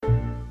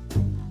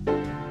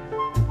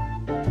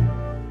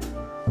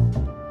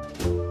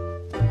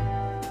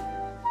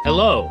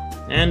Hello,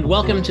 and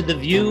welcome to The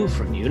View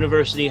from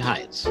University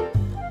Heights,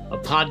 a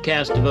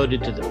podcast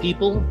devoted to the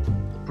people,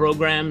 the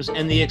programs,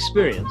 and the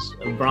experience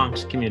of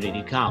Bronx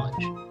Community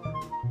College.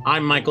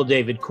 I'm Michael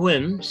David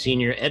Quinn,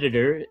 Senior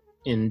Editor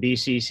in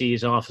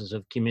BCC's Office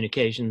of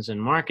Communications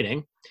and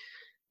Marketing.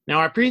 Now,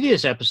 our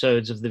previous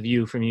episodes of The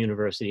View from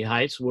University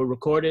Heights were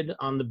recorded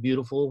on the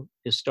beautiful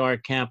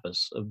historic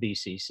campus of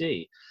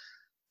BCC.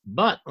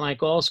 But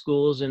like all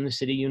schools in the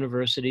City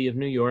University of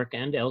New York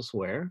and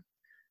elsewhere,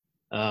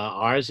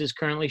 ours is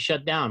currently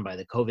shut down by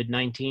the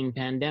COVID-19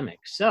 pandemic.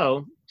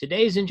 So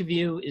today's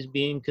interview is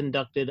being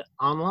conducted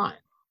online.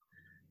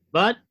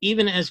 But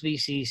even as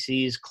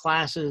BCC's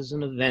classes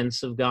and events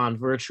have gone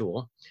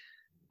virtual,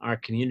 our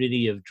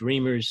community of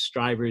dreamers,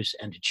 strivers,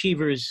 and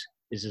achievers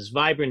is as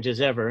vibrant as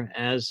ever,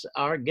 as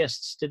our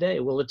guests today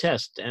will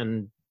attest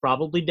and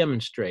probably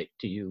demonstrate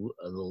to you,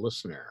 the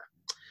listener.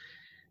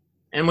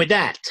 And with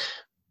that,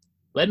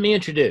 let me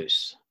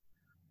introduce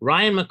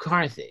Ryan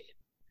McCarthy,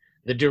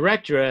 the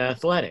Director of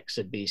Athletics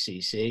at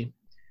BCC,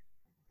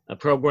 a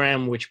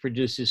program which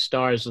produces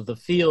stars of the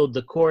field,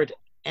 the court,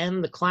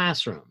 and the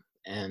classroom.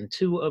 And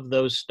two of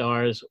those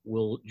stars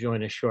will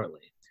join us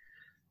shortly.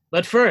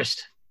 But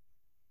first,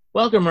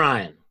 welcome,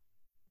 Ryan.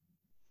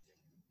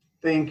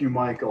 Thank you,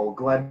 Michael.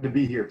 Glad to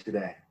be here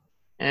today.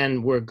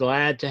 And we're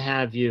glad to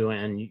have you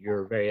and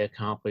your very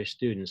accomplished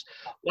students.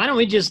 Why don't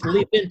we just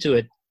leap into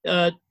it?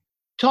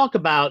 Talk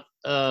about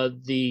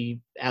the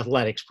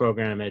athletics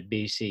program at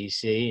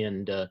BCC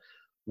and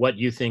what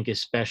you think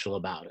is special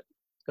about it.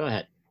 Go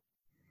ahead.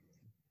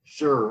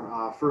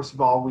 Sure. First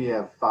of all, we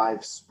have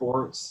 5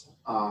 sports,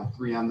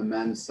 3 on the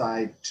men's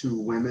side, 2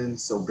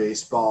 women's, so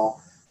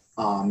baseball,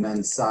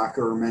 men's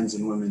soccer, men's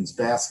and women's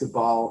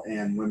basketball,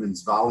 and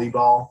women's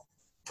volleyball.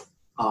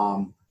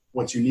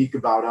 What's unique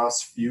about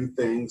us, few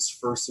things.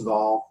 First of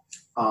all,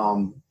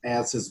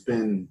 as has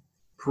been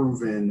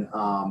proven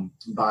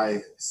by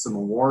some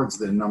awards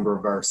that a number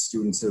of our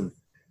students have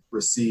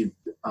received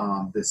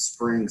this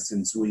spring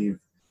since we've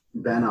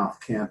been off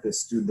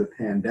campus due to the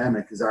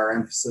pandemic, is our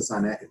emphasis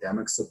on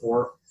academic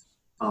support,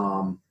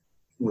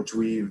 which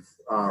we've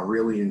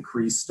really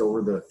increased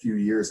over the few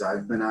years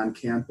I've been on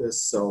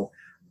campus. So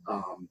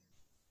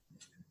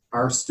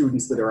our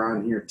students that are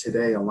on here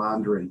today,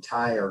 Alondra and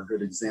Ty, are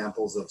good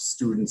examples of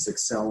students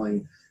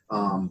excelling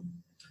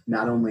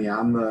not only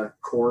on the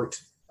court,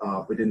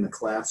 but in the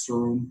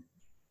classroom.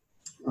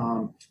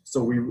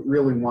 So we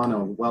really want a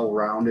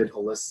well-rounded,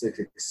 holistic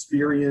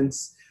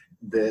experience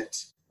that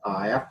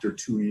after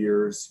 2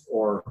 years,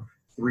 or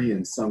 3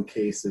 in some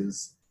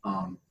cases,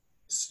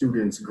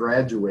 students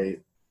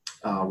graduate,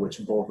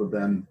 which both of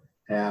them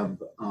have,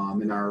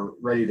 and are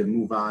ready to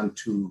move on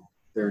to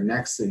their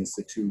next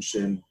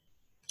institution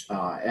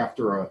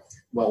after a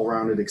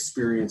well-rounded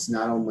experience,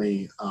 not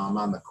only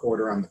on the court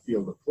or on the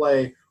field of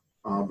play,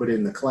 but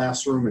in the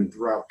classroom and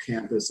throughout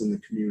campus and the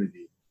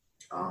community.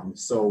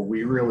 So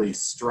we really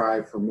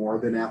strive for more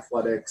than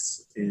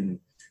athletics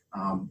in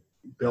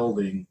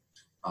building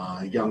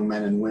young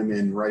men and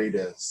women ready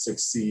to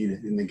succeed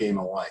in the game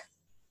of life.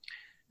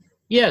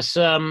 Yes,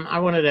 I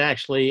wanted to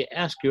actually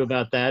ask you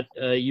about that.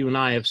 You and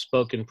I have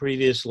spoken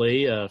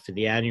previously for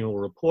the annual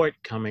report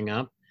coming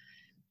up,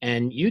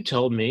 and you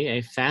told me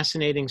a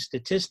fascinating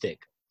statistic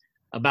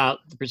about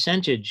the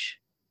percentage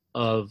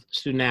of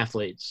student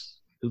athletes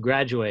who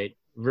graduate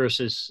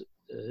versus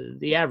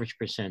the average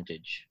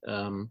percentage.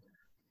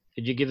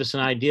 Could you give us an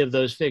idea of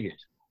those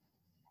figures?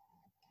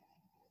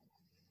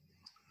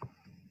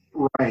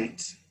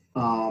 Right.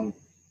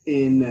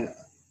 In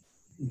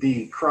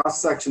the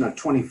cross-section of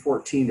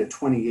 2014 to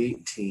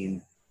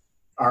 2018,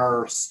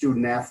 our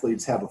student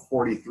athletes have a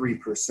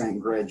 43%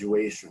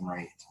 graduation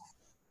rate.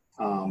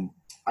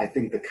 I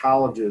think the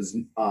college's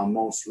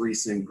most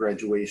recent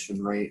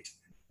graduation rate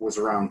was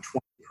around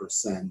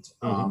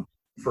 20%.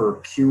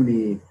 For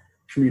CUNY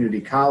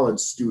community college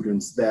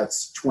students,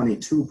 that's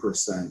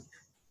 22%.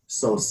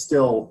 So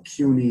still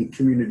CUNY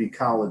community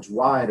college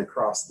wide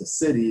across the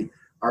city,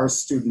 our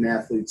student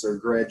athletes are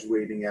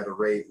graduating at a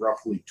rate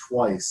roughly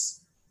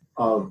twice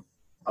of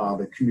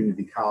the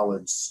community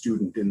college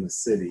student in the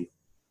city.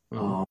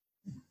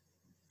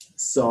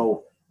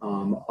 So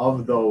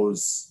of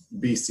those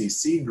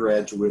BCC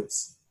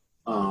graduates,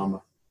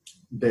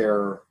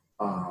 they're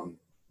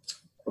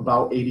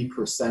about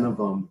 80% of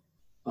them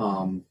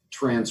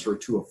transfer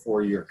to a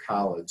 4-year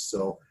college.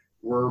 So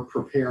we're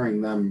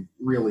preparing them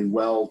really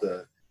well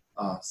to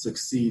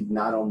succeed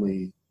not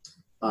only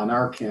on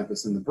our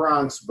campus in the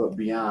Bronx, but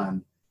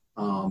beyond,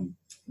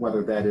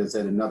 whether that is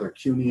at another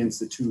CUNY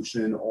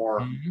institution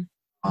or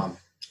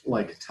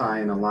like Ty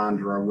and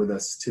Alondra are with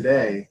us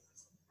today,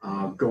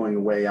 going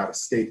away out of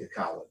state to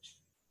college.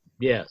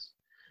 Yes.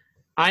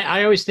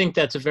 I always think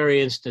that's a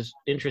very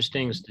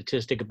interesting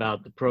statistic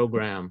about the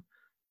program,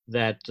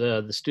 that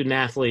the student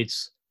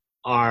athletes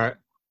are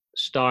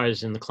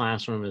stars in the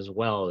classroom as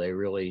well. They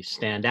really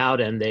stand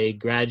out and they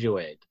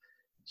graduate.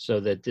 So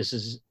that this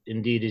is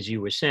indeed, as you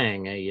were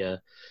saying, a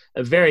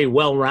very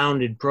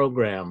well-rounded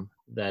program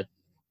that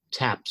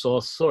taps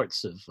all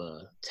sorts of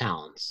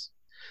talents.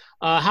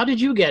 How did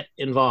you get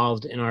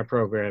involved in our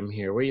program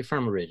here? Where are you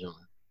from originally?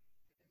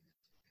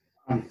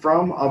 I'm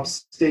from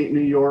upstate New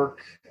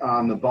York,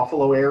 the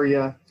Buffalo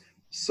area.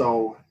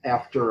 So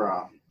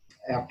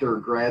after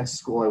grad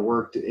school, I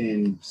worked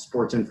in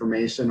sports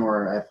information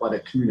or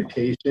athletic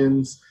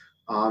communications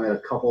at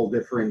a couple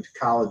different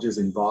colleges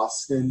in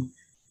Boston,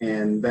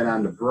 and then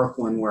on to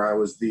Brooklyn, where I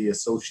was the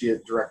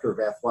associate director of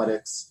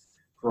athletics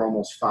for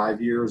almost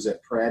 5 years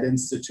at Pratt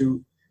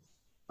Institute.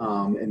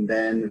 And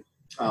then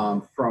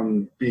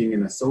from being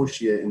an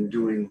associate and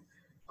doing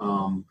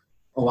a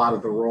lot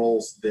of the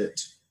roles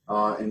that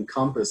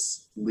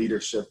encompass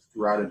leadership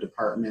throughout a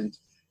department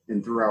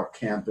and throughout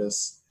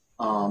campus.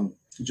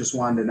 Just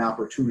wanted an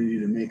opportunity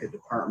to make a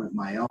department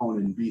my own,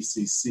 and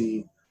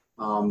BCC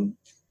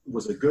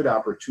was a good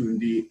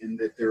opportunity in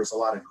that there's a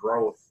lot of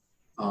growth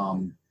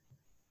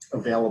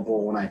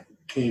available when I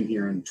came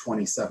here in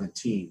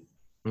 2017.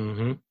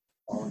 Mm-hmm.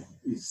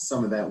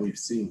 Some of that we've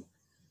seen.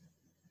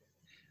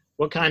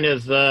 What kind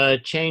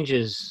of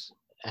changes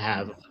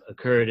have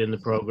occurred in the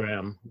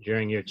program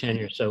during your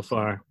tenure so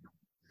far?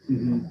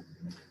 Mm-hmm.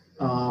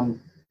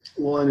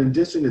 Well, in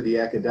addition to the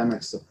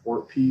academic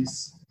support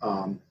piece,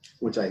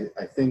 which I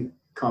think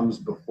comes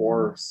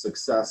before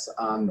success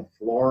on the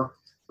floor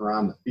or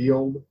on the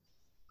field,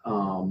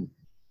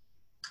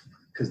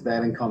 because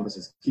that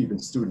encompasses keeping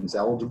students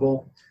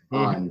eligible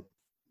and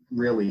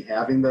really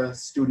having the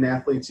student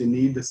athletes you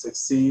need to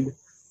succeed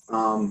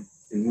and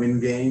win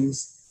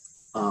games.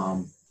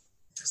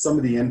 Some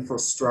of the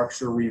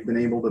infrastructure we've been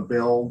able to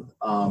build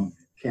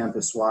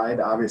campus-wide,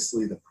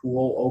 obviously the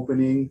pool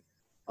opening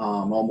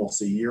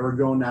almost a year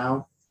ago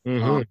now.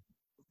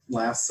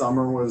 Last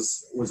summer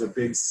was a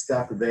big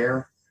step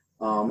there.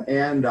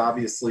 And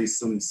obviously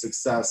some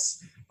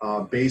success.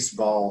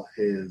 Baseball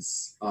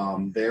is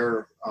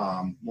their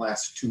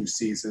last 2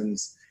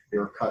 seasons. They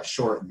were cut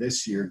short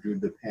this year due to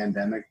the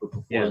pandemic, but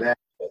before that,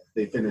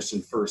 they finished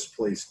in first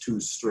place 2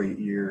 straight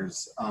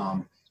years.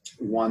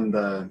 Won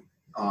the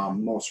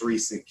most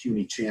recent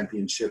CUNY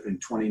championship in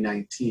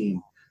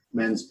 2019.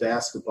 Men's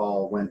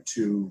basketball went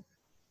to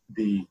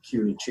the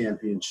CUNY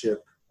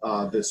championship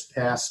this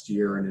past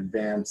year and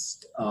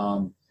advanced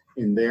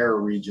in their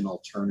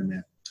regional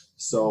tournament.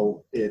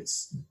 So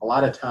it's a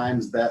lot of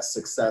times that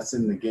success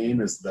in the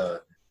game is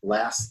the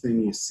last thing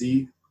you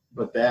see,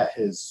 but that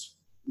has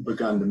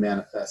begun to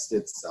manifest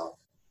itself.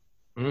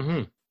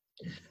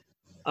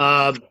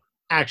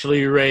 Actually,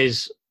 you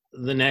raise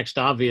the next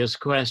obvious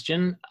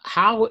question.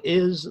 How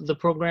is the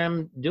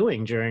program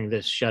doing during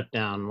this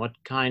shutdown? What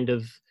kind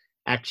of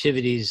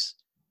activities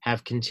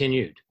have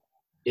continued,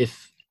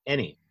 if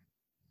any?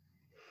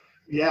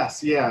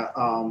 Yes, yeah.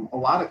 A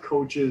lot of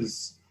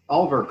coaches,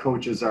 all of our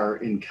coaches are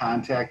in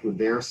contact with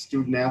their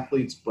student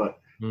athletes, but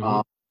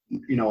a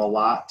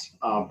lot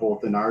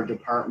both in our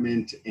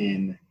department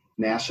and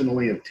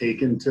nationally have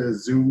taken to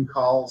Zoom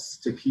calls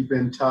to keep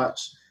in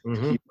touch,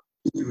 to keep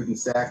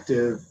students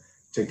active,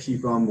 to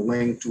keep them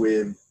linked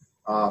with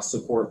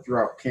support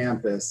throughout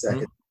campus,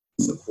 academic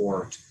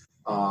support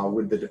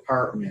with the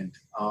department.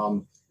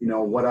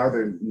 What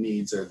other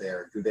needs are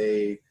there?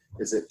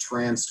 Is it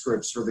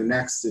transcripts for the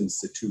next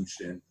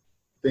institution?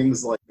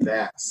 Things like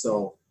that.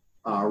 So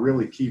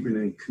really keeping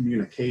in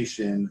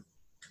communication,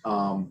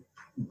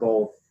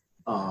 both,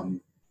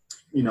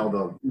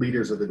 the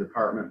leaders of the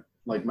department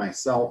like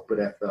myself, but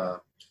at the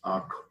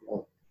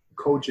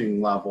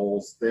coaching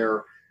levels,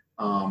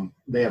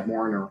 they have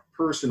more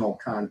interpersonal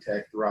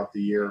contact throughout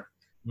the year.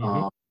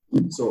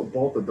 So at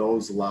both of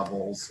those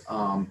levels,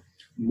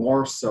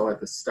 more so at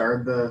the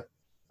start of the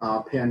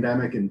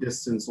pandemic and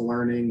distance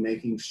learning,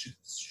 making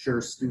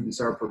sure students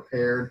are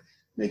prepared,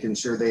 making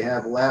sure they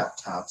have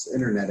laptops,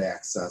 internet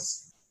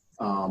access.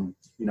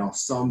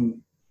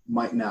 Some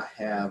might not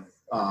have,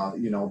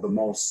 the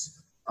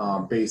most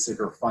basic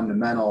or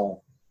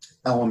fundamental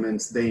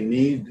elements they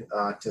need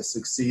to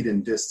succeed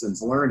in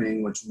distance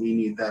learning, which we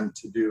need them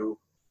to do.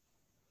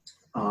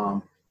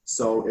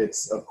 So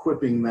it's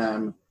equipping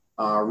them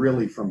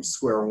really from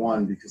square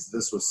one, because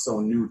this was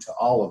so new to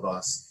all of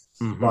us.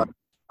 But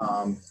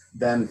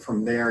then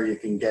from there, you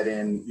can get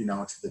in,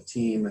 to the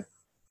team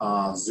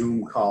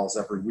Zoom calls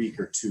every week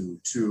or two.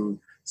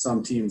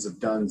 Some teams have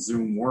done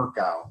Zoom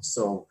workouts.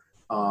 So,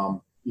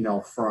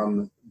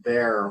 from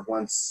there,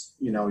 once,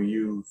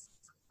 you've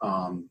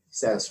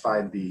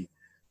satisfied the,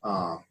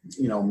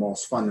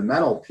 most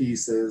fundamental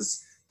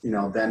pieces,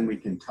 then we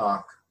can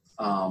talk,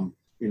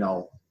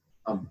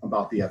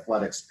 about the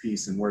athletics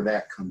piece and where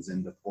that comes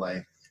into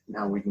play and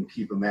how we can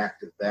keep them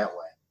active that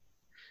way.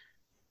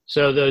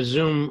 So the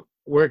Zoom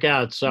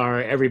workouts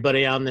are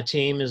everybody on the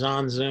team is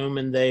on Zoom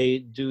and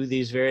they do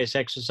these various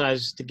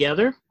exercises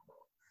together?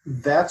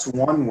 That's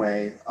one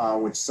way,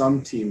 which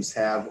some teams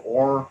have,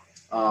 or,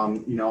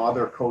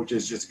 other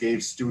coaches just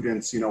gave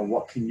students,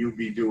 what can you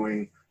be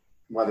doing,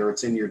 whether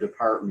it's in your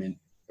department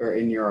or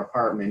in your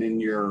apartment, in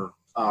your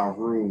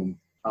room,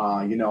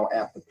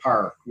 at the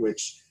park,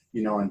 which,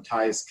 in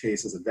Ty's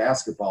case as a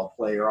basketball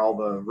player, all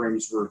the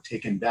rims were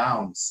taken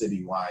down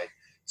citywide.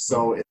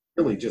 So it's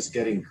really just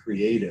getting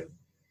creative.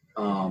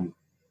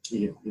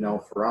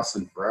 for us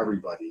and for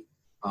everybody,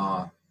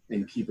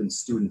 and keeping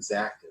students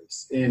active.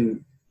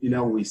 And,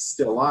 we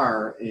still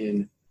are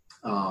in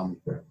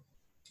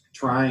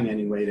trying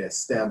anyway to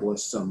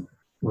establish some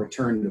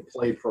return to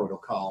play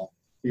protocol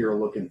here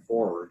looking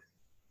forward.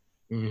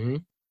 Mm-hmm.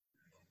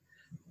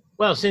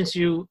 Well, since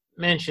you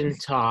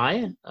mentioned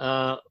Ty,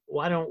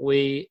 why don't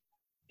we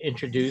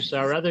introduce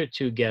our other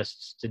two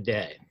guests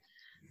today?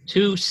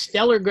 Two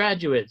stellar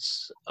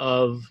graduates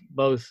of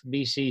both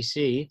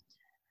BCC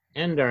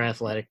and our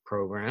athletic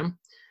program.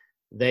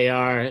 They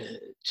are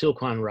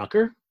Tilquan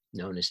Rucker,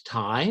 known as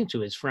Ty to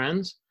his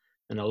friends,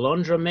 and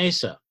Alondra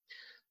Mesa.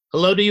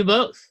 Hello to you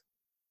both.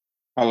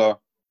 Hello.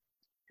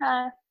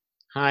 Hi.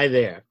 Hi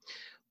there.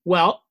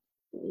 Well,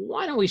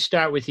 why don't we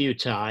start with you,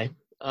 Ty?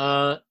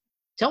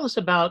 Tell us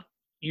about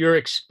your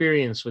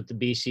experience with the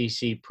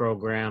BCC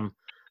program,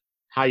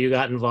 how you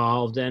got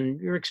involved, and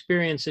your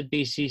experience at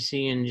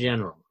BCC in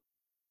general.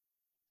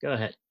 Go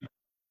ahead.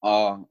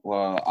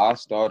 Well, I'll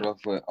start off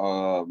with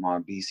my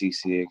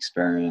BCC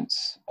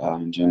experience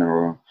in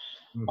general.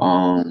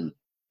 Mm-hmm.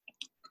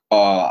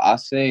 I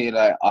say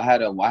that I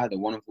had a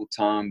wonderful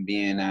time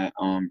being at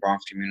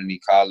Bronx Community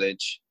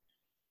College.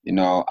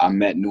 I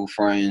met new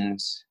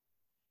friends,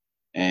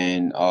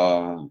 and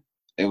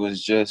it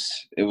was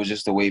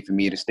just a way for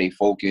me to stay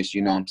focused.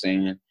 You know what I'm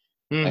saying?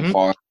 Mm-hmm. Like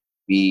far as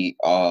me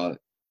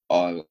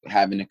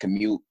having to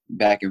commute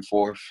back and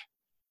forth.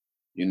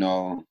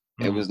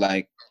 It was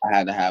like I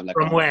had to have like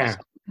From where?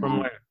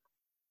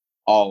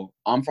 Oh,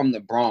 I'm from the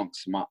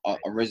Bronx. My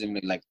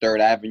originally like 3rd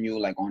Avenue,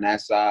 like on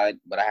that side,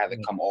 but I had to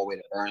come all the way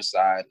to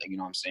Burnside. Like, you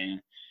know what I'm saying?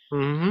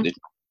 Mm-hmm.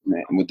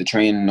 With the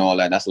train and all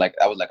that, that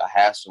was like a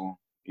hassle.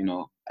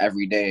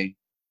 Every day.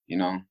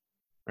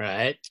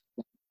 Right.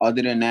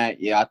 Other than that,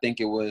 yeah, I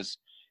think it was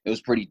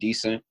pretty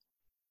decent.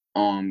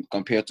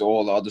 Compared to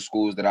all the other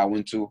schools that I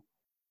went to.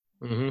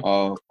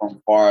 Mm-hmm.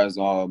 From far as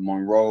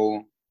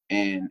Monroe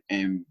and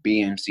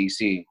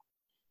BMCC.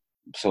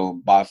 So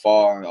by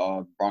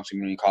far, Bronx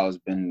Community College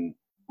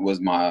was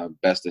my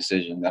best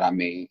decision that I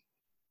made.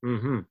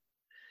 Mm-hmm.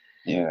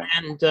 Yeah.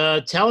 And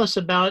tell us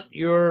about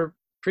your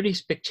pretty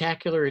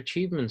spectacular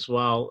achievements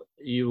while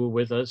you were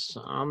with us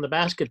on the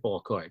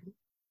basketball court.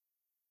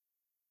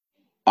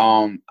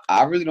 I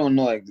really don't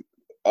know like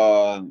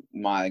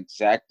my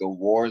exact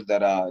awards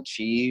that I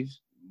achieved,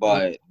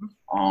 but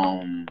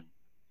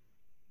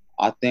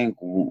I think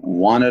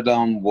one of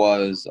them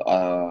was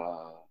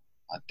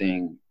I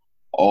think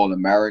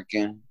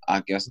All-American.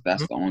 I guess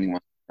that's the only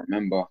one I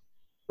remember.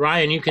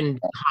 Ryan, you can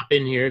hop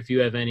in here if you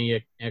have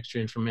any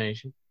extra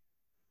information.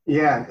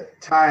 Yeah,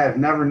 Ty, I've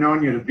never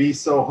known you to be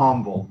so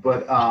humble,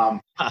 but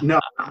no,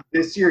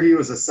 this year he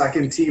was a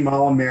 2nd-team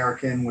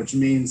All-American, which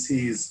means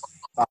he's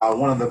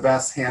one of the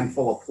best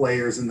handful of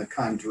players in the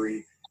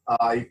country.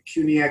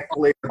 CUNYAC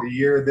Player of the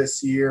Year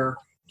this year,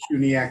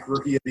 CUNYAC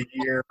Rookie of the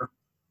Year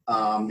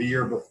the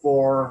year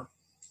before,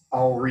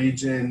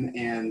 All-Region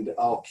and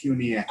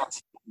All-CUNYAC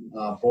team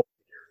both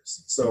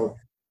years. So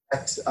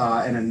that,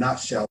 in a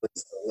nutshell,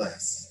 is the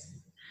list.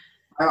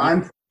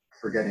 I'm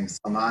forgetting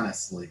some,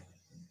 honestly.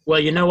 Well,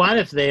 you know what?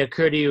 If they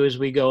occur to you as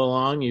we go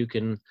along, you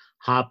can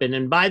hop in.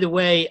 And by the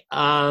way,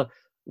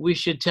 we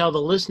should tell the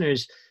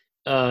listeners,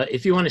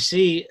 if you want to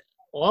see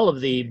all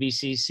of the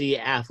BCC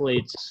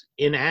athletes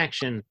in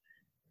action,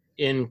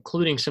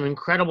 including some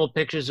incredible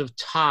pictures of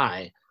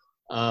Ty,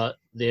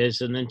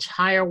 there's an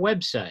entire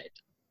website.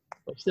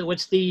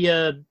 What's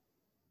the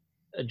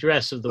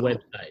address of the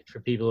website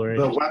for people who are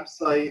interested?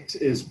 The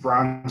website is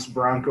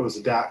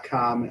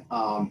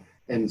bronxbroncos.com.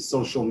 And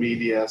social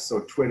media,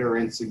 so Twitter,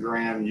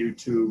 Instagram,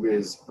 YouTube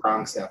is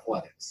Bronx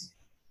Athletics.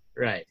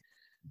 Right.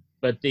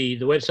 But the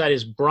website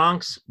is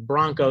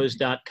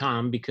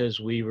bronxbroncos.com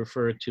because we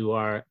refer to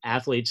our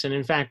athletes. And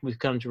in fact, we've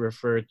come to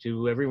refer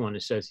to everyone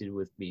associated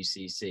with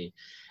BCC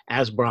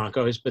as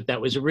Broncos, but that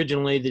was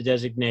originally the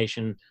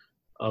designation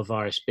of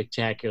our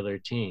spectacular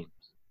teams.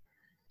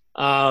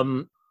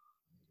 Tilquan,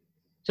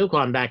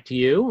 back to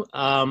you.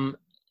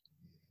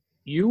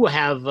 You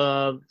have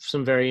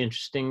some very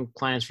interesting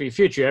plans for your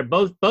future.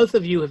 Both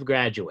of you have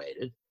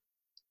graduated.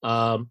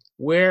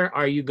 Where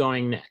are you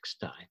going next,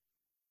 Ty?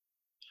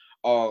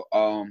 I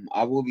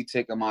will be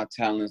taking my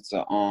talents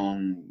to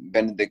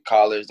Benedict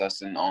College.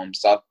 That's in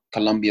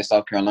Columbia,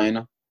 South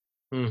Carolina.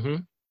 Mm-hmm.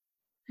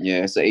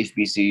 Yeah, it's a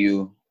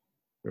HBCU.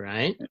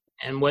 Right.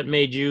 And what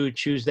made you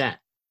choose that?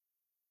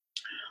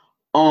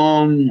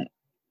 I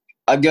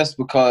guess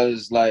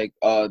because like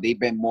they've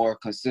been more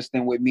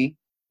consistent with me.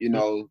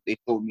 They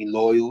told me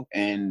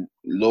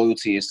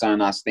loyalty is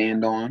something I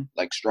stand on,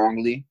 like,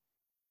 strongly.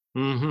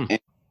 Mm-hmm.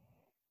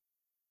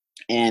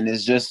 And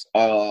it's just,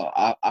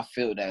 I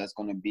feel that it's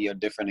going to be a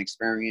different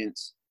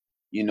experience.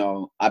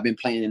 I've been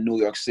playing in New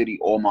York City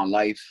all my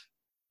life.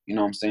 You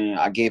know what I'm saying?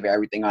 I gave it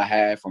everything I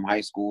had from high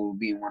school,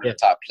 being one of the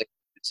top players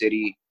in the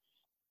city,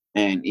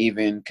 and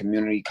even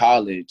community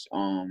college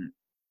on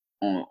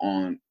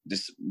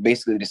this,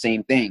 basically the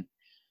same thing.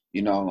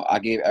 I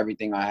gave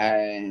everything I had,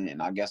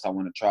 and I guess I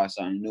want to try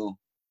something new.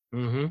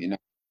 Mm-hmm.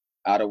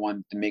 I don't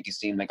want to make it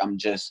seem like I'm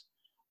just,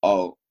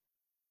 I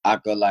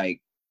could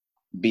like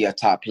be a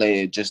top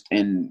player just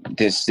in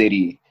this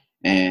city,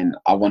 and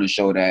I want to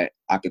show that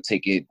I could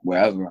take it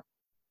wherever.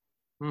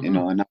 Mm-hmm. You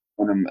know, and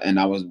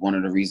that was one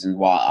of the reasons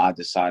why I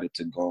decided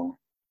to go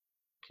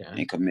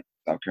and commit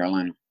to South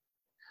Carolina.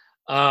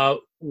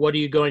 What are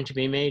you going to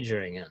be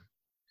majoring in?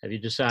 Have you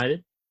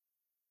decided?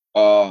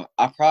 I'm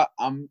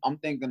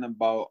thinking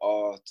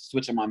about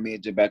switching my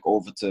major back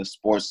over to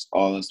sports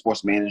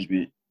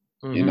management.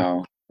 Mm-hmm. You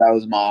know, that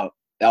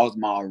was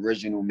my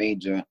original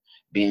major,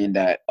 being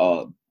that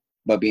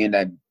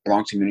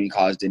Bronx Community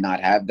College did not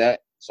have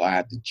that, so I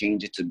had to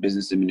change it to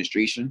business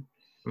administration.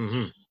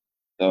 Mm-hmm.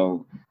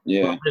 So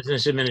yeah, well,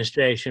 business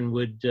administration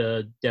would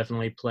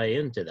definitely play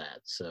into that.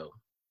 So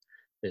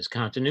there's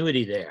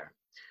continuity there.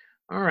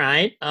 All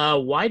right.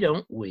 Why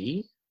don't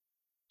we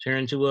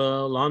turn to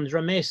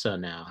Alondra Mesa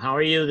now? How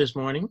are you this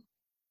morning?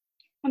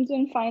 I'm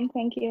doing fine,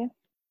 thank you.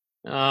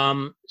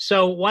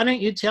 So why don't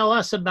you tell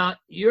us about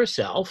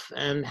yourself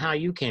and how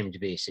you came to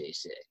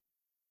BCC?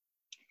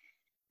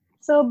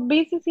 So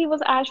BCC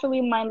was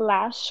actually my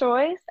last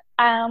choice.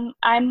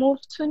 I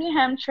moved to New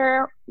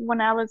Hampshire when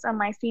I was in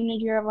my senior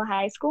year of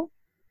high school.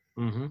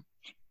 Mm-hmm.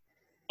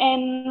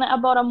 In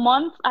about a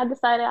month, I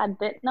decided I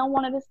did not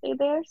want to stay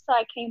there, so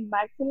I came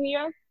back to New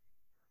York.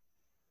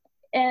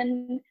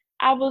 And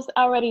I was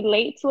already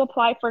late to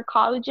apply for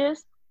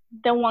colleges,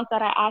 the ones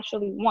that I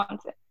actually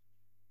wanted.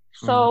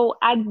 So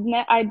I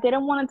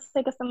didn't want to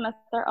take a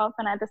semester off,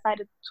 and I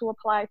decided to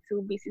apply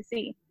to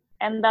BCC.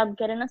 Ended up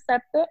getting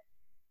accepted,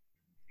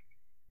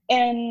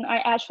 and I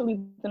actually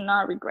do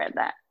not regret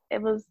that.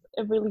 It was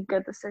a really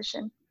good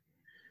decision.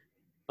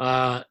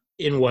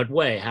 In what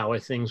way? How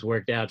have things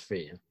worked out for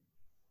you?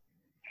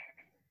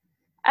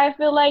 I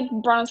feel like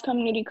Bronx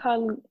Community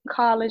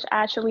College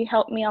actually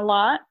helped me a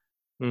lot.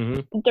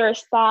 Mm-hmm. Their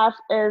staff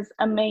is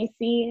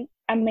amazing.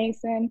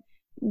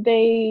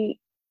 They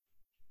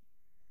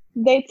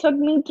took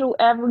me through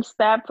every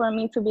step for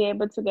me to be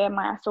able to get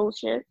my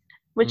associate,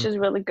 which is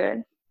really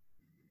good.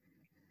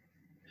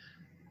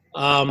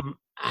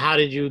 How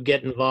did you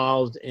get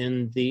involved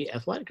in the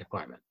athletic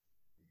department?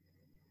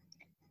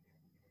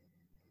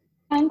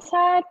 I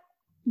entered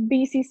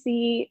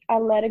BCC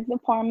athletic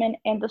department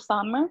in the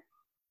summer.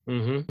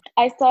 Mm-hmm.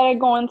 I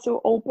started going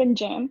to open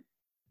gym,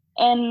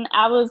 and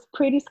I was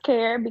pretty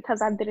scared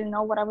because I didn't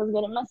know what I was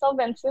getting myself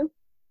into.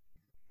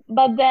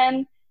 But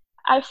then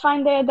I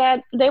find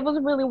that they was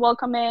really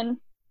welcoming,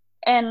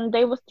 and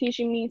they was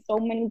teaching me so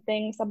many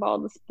things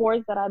about the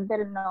sports that I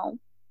didn't know.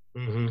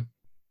 Mm-hmm.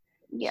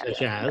 Yeah.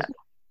 Such as?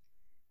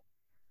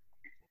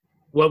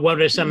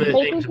 What are some of the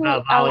things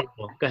about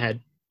volleyball? Go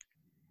ahead.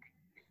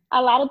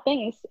 A lot of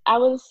things. I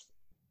was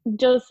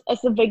just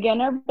as a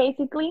beginner,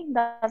 basically.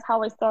 That's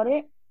how I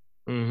started.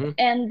 Mm-hmm.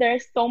 And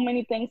there's so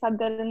many things I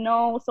didn't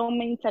know, so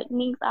many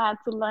techniques I had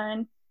to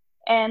learn,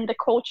 and the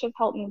coaches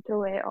helped me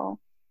through it all.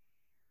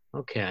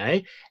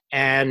 Okay.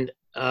 And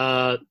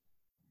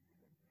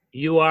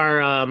you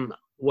are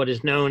what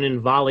is known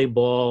in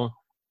volleyball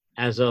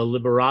as a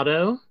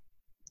libero?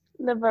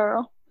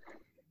 Libero.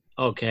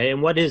 Okay.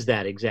 And what is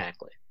that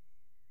exactly?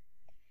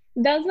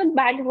 That's a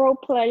back row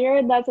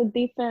player. That's a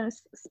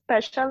defense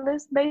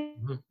specialist, basically.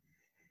 Mm-hmm.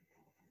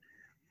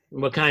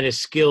 What kind of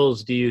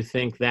skills do you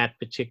think that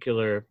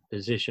particular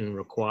position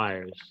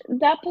requires?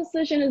 That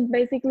position is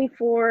basically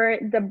for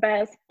the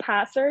best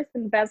passers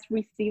and best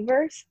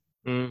receivers.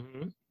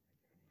 Mm-hmm.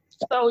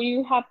 So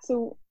you have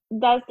to,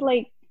 that's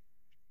like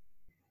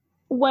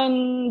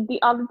when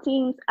the other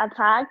teams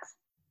attacks,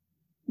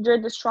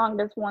 you're the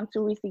strongest one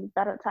to receive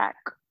that attack.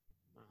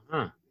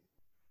 Uh-huh.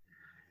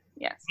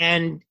 Yes.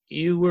 And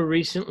you were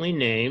recently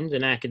named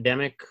an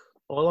academic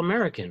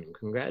All-American.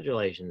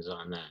 Congratulations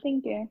on that.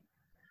 Thank you.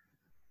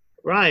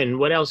 Ryan,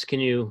 what else can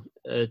you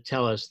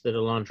tell us that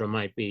Alondra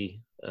might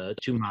be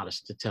too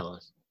modest to tell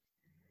us?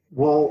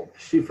 Well,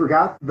 she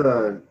forgot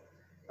the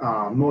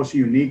most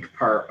unique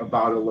part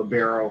about a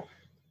libero.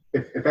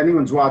 If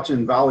anyone's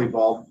watching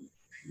volleyball,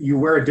 you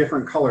wear a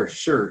different color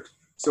shirt.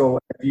 So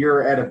if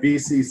you're at a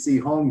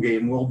BCC home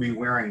game, we'll be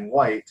wearing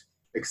white,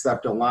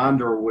 except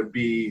Alondra would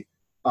be,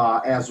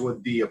 as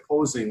would the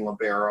opposing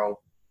libero.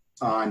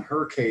 In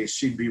her case,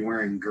 she'd be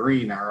wearing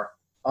green, our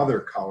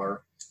other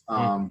color.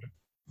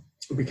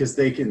 Because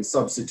they can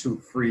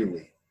substitute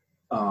freely.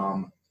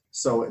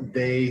 So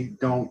they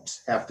don't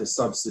have to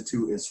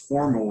substitute as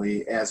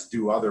formally as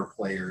do other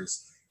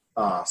players.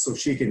 So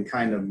she can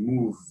kind of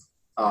move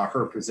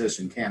her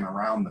position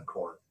around the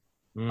court.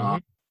 Mm-hmm.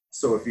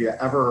 So if you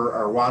ever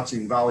are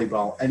watching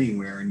volleyball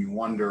anywhere and you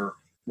wonder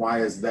why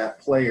is that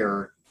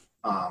player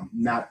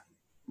not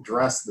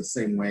dressed the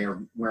same way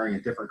or wearing a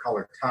different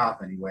color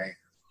top anyway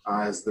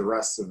as the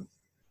rest of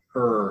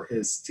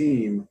his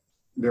team,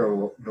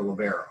 they're the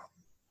libero.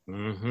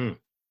 Mm-hmm.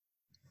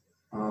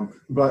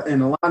 But in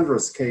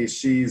Alondra's case,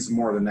 she's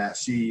more than that.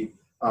 She,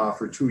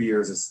 for 2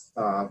 years, has,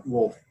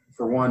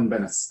 for one,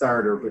 been a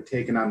starter, but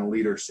taken on a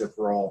leadership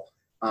role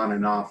on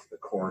and off the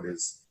court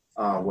is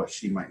what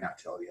she might not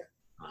tell you.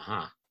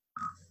 Uh-huh.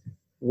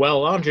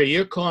 Well, Alondra,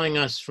 you're calling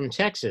us from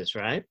Texas,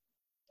 right?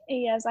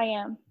 Yes, I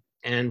am.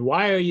 And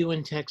why are you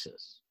in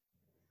Texas?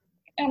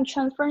 I'm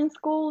transferring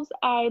schools.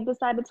 I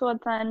decided to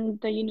attend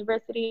the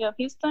University of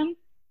Houston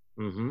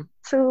Mm-hmm.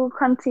 to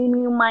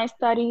continue my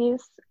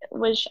studies,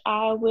 which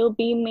I will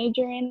be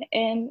majoring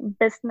in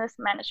business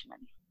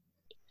management.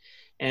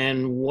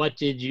 And what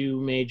did you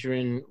major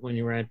in when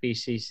you were at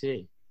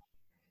BCC?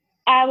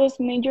 I was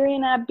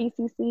majoring at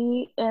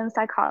BCC in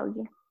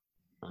psychology.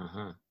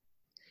 Uh-huh.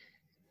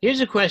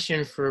 Here's a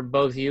question for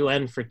both you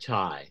and for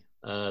Ty.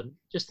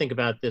 Just think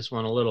about this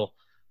one a little.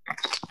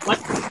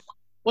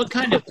 What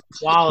kind of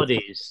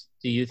qualities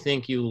do you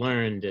think you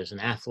learned as an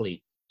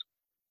athlete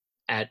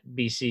at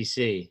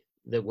BCC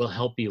that will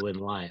help you in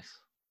life?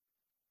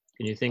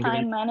 Can you think of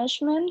Time it?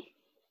 management,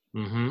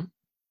 Mm-hmm.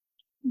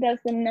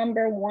 that's the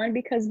number one,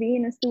 because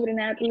being a student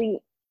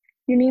athlete,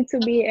 you need to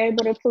be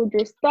able to put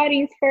your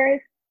studies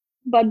first,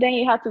 but then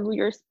you have to do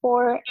your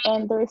sport,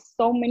 and there's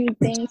so many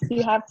things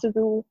you have to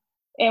do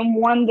in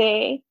one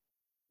day.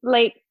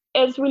 Like,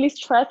 it's really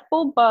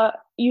stressful,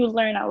 but you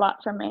learn a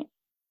lot from it.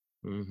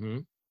 Mm-hmm.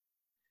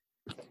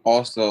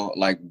 Also,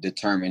 like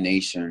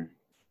determination.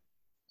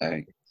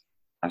 Like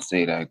I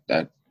say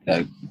that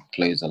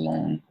plays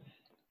along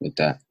with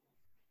that.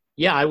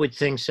 Yeah, I would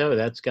think so.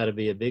 That's got to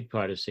be a big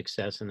part of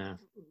success in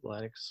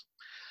athletics.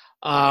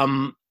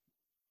 And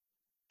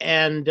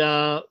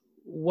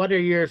what are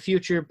your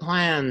future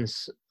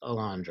plans,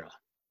 Alondra?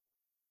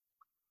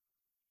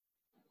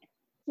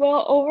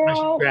 Well, Once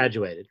you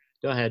graduated,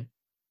 go ahead.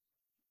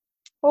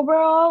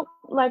 overall,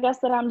 like I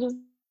said, I'm just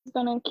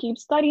gonna keep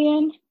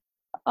studying.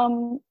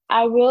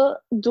 I will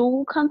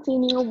do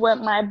continue with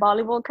my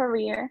volleyball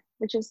career,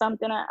 which is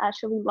something I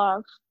actually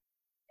love,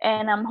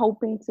 and I'm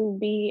hoping to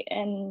be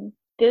in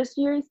this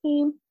year's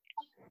team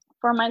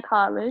for my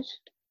college.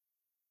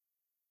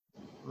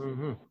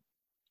 Mm-hmm.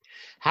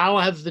 How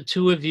have the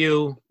two of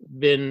you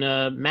been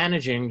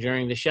managing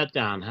during the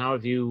shutdown? How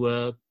have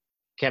you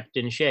kept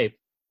in shape?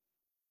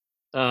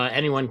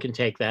 Anyone can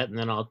take that, and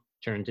then I'll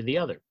turn to the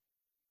other.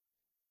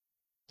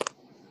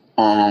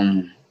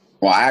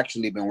 Well, I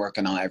actually been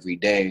working on every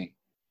day.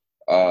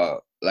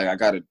 Like I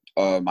got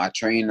my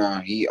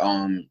trainer.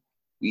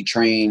 We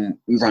train.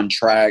 We run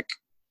track.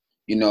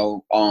 You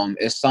know,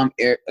 it's some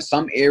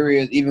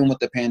areas, even with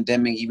the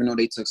pandemic, even though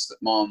they took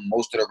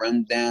most of the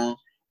rims down,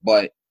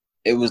 but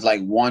it was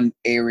like one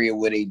area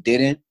where they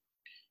didn't.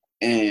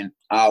 And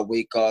I'll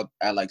wake up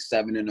at like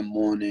 7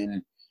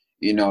 a.m,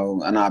 you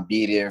know, and I'll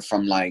be there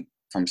from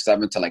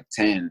 7 to like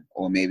 10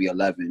 or maybe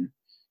 11,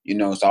 you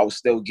know. So I was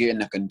still getting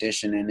the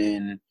conditioning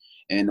in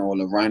and all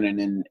the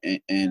running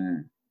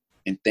and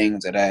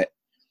things of that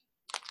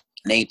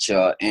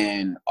nature.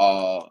 And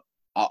I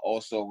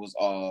also was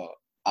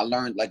I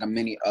learned like a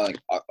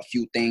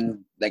few things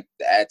like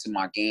to add to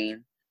my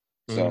game.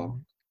 So Mm-hmm.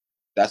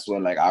 that's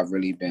what like I've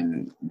really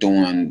been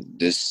doing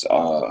this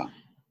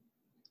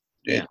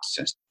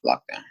since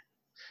lockdown.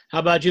 How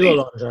about you,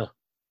 Alondra?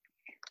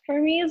 For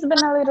me, it's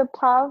been a little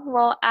tough.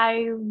 Well,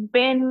 I've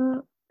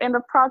been in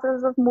the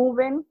process of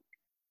moving.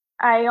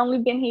 I only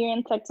been here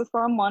in Texas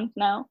for a month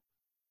now.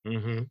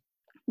 Mm-hmm.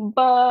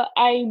 But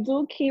I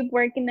do keep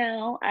working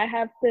out. I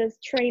have this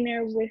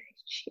trainer which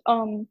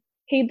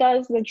he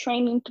does the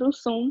training through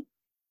Zoom,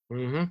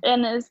 Mm-hmm.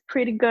 and it's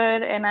pretty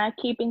good, and I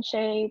keep in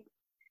shape.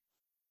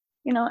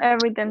 You know,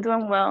 everything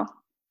doing well.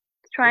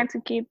 Trying to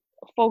keep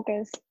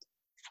focused.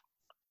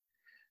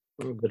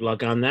 Well, good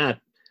luck on that.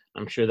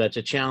 I'm sure that's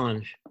a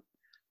challenge.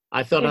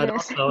 I thought I'd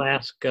also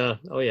ask,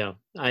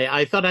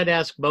 I thought I'd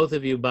ask both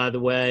of you, by the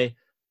way,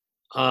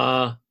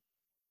 do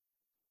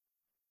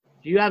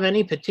you have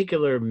any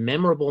particular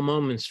memorable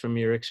moments from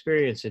your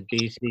experience at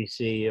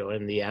BCC or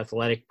in the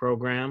athletic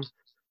program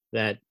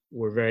that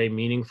were very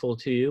meaningful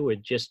to you or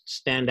just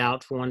stand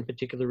out for one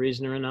particular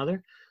reason or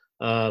another?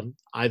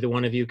 Either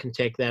one of you can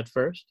take that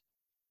first.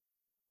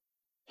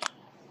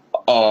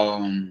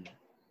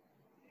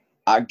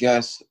 I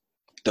guess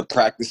the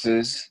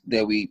practices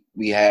that we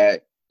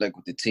had like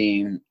with the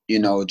team, you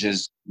know,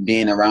 just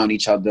being around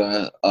each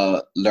other,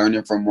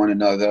 learning from one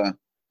another,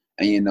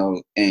 and you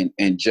know, and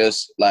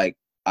just like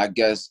I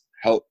guess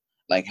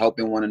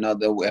helping one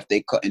another if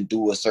they couldn't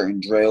do a certain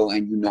drill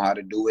and you know how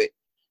to do it,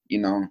 you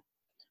know,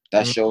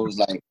 that shows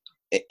like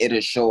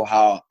it'll show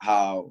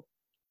how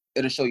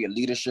it'll show your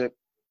leadership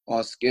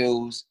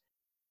skills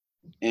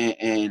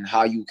and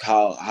how you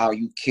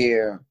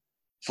care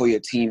for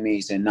your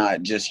teammates and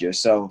not just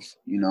yourself.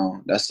 You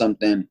know, that's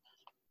something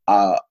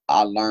I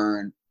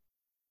learned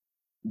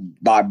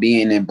by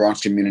being in Bronx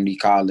Community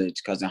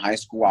College, because in high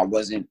school it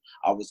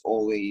was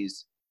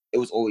always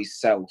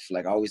self.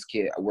 Like I always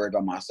worried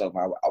about myself.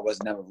 I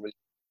was never really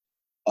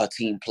a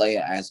team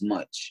player as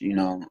much, you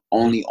know,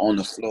 only on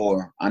the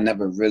floor. I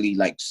never really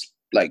like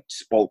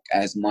spoke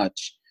as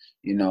much,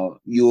 you know.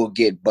 You'll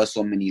get but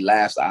so many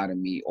laughs out of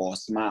me or a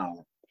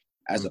smile,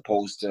 as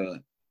opposed to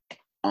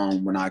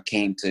when I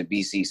came to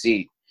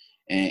BCC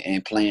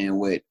and playing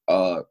with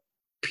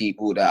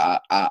people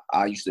that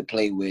I used to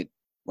play with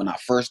when I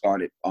first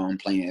started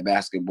playing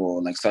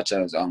basketball, like such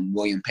as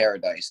William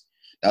Paradise.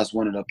 That's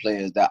one of the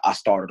players that I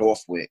started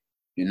off with,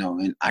 you know,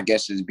 and I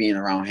guess just being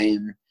around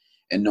him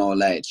and all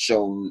that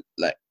showed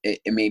like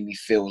it made me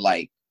feel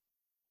like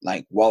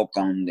like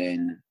welcomed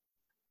and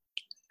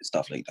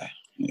stuff like that.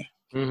 Yeah.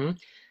 Mm-hmm.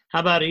 How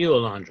about you,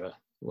 Alondra?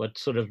 What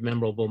sort of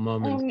memorable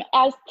moments?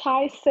 As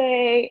Ty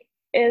say,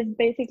 is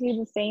basically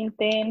the same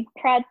thing.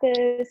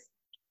 Practice.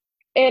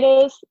 It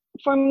is,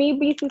 for me,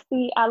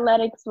 BCC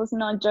athletics was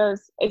not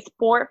just a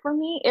sport for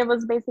me. It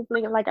was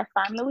basically like a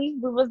family.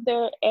 We was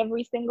there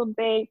every single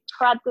day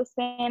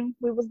practicing.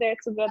 We was there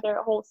together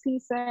a whole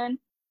season.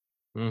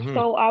 Mm-hmm.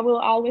 So I will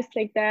always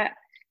take that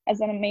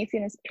as an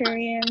amazing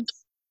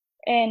experience.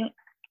 And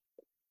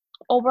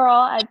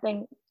overall, I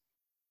think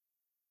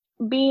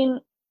being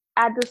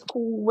at the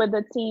school with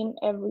the team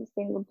every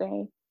single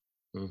day.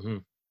 Mm-hmm.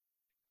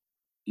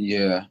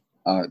 Yeah.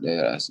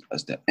 That's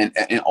that.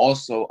 And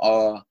also,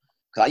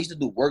 cause I used to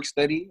do work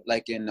study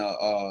like in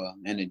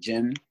the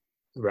gym,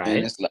 Right.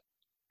 and it's like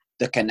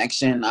the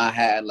connection I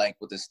had like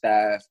with the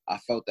staff. I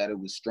felt that it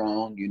was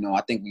strong. You know, I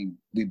think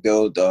we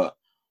built a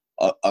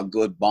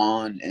good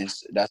bond, and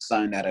that's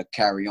something that'll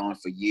carry on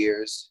for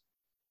years.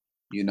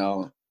 You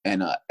know,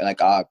 and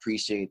like I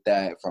appreciate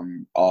that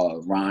from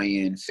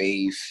Ryan,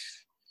 Faith,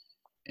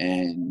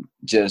 and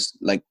just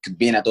like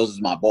being that those was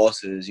my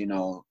bosses. You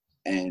know,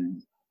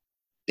 and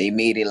they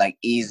made it like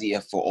easier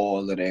for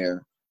all of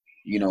their,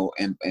 you know,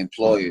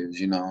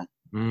 employers, you know,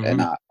 Mm-hmm.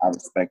 and I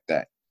respect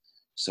that.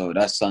 So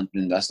that's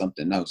something else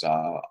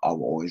I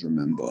will always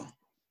remember.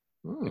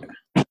 Mm.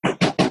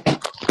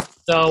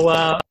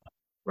 So,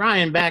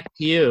 Ryan, back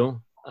to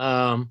you.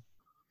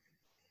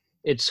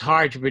 It's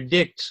hard to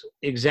predict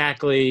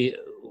exactly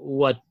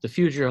what the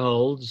future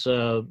holds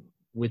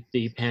with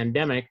the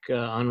pandemic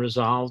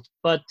unresolved,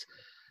 but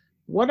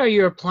what are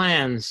your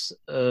plans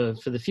for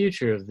the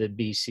future of the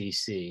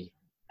BCC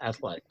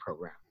athletic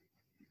program?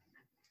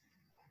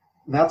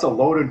 That's a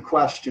loaded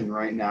question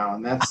right now,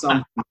 and that's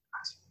something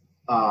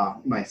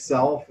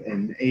myself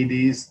and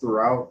ADs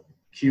throughout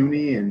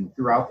CUNY and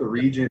throughout the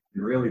region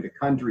and really the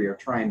country are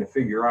trying to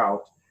figure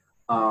out.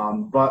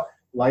 But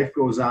life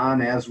goes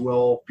on, as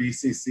will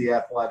BCC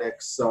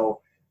athletics.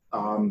 So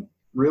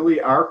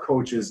really our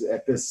coaches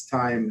at this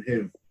time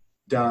have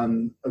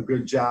done a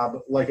good job,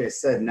 like I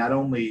said, not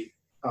only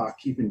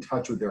keep in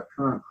touch with their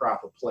current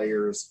crop of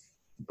players,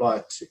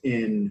 but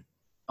in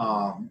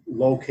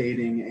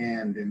locating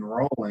and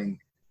enrolling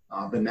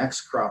the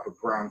next crop of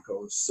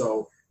Broncos.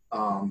 So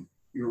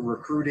your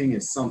recruiting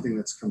is something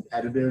that's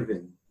competitive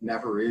and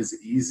never is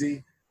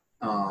easy.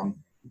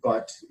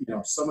 But you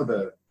know, some of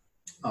the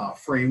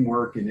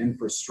framework and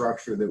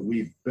infrastructure that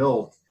we've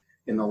built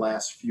in the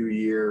last few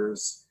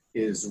years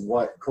is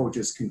what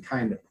coaches can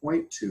kind of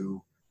point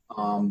to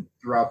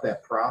throughout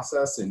that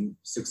process and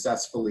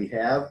successfully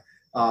have,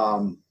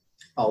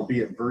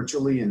 albeit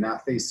virtually and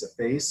not face to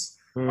face.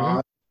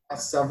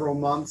 Several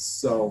months.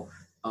 So,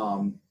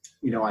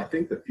 you know, I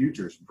think the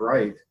future's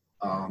bright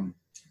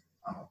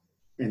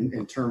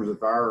in terms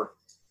of our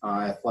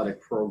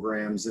athletic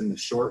programs in the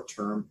short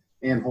term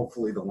and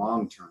hopefully the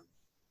long term.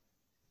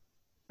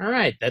 All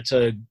right. That's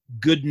a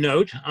good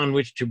note on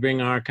which to bring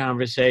our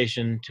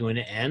conversation to an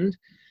end.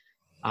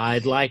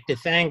 I'd like to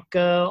thank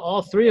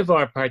all three of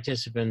our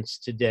participants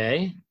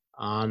today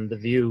on The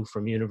View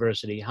from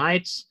University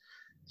Heights,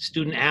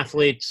 student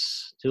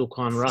athletes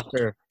Tulquan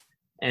Rucker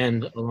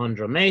and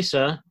Alondra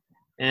Mesa,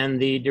 and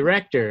the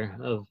director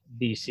of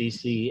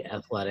BCC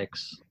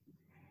Athletics,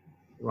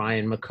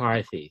 Ryan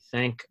McCarthy.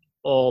 Thank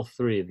all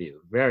three of you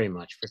very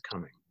much for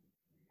coming.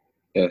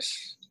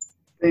 Yes.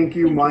 Thank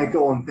you,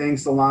 Michael, and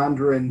thanks,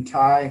 Alondra and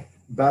Ty.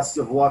 Best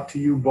of luck to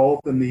you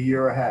both in the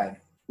year ahead.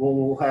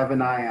 We'll have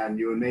an eye on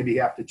you and maybe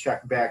have to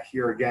check back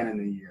here again in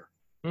a year.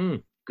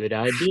 Good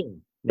idea.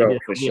 Maybe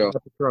for sure. The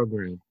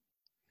program.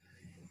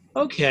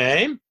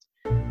 Okay,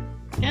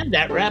 and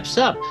that wraps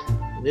up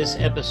this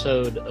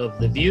episode of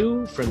The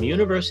View from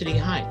University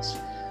Heights,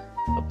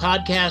 a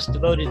podcast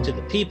devoted to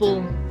the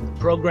people, the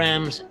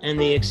programs, and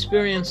the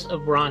experience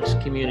of Bronx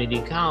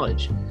Community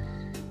College.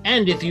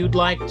 And if you'd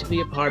like to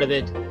be a part of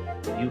it,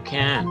 you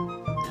can,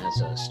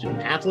 as a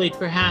student athlete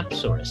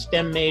perhaps, or a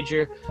STEM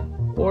major,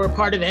 or a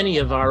part of any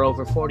of our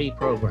over 40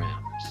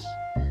 programs.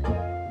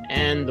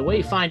 And the way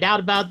you find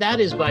out about that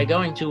is by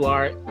going to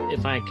our,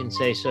 if I can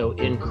say so,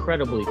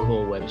 incredibly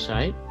cool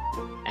website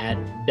at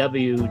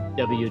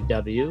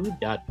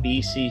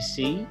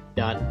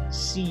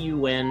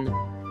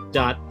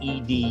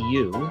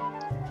www.bcc.cun.edu.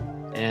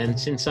 And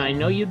since I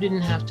know you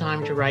didn't have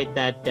time to write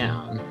that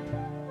down,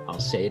 I'll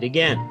say it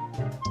again.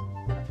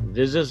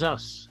 Visit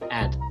us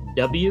at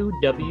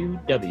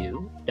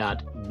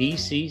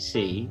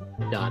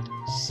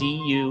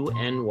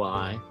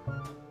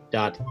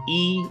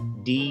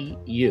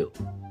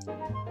www.bcc.cuny.edu.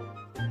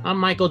 I'm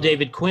Michael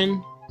David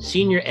Quinn,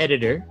 Senior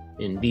Editor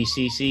in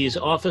BCC's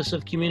Office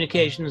of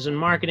Communications and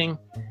Marketing,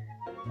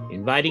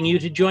 inviting you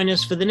to join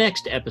us for the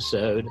next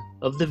episode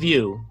of The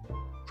View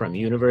from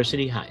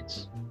University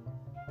Heights.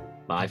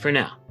 Bye for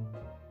now.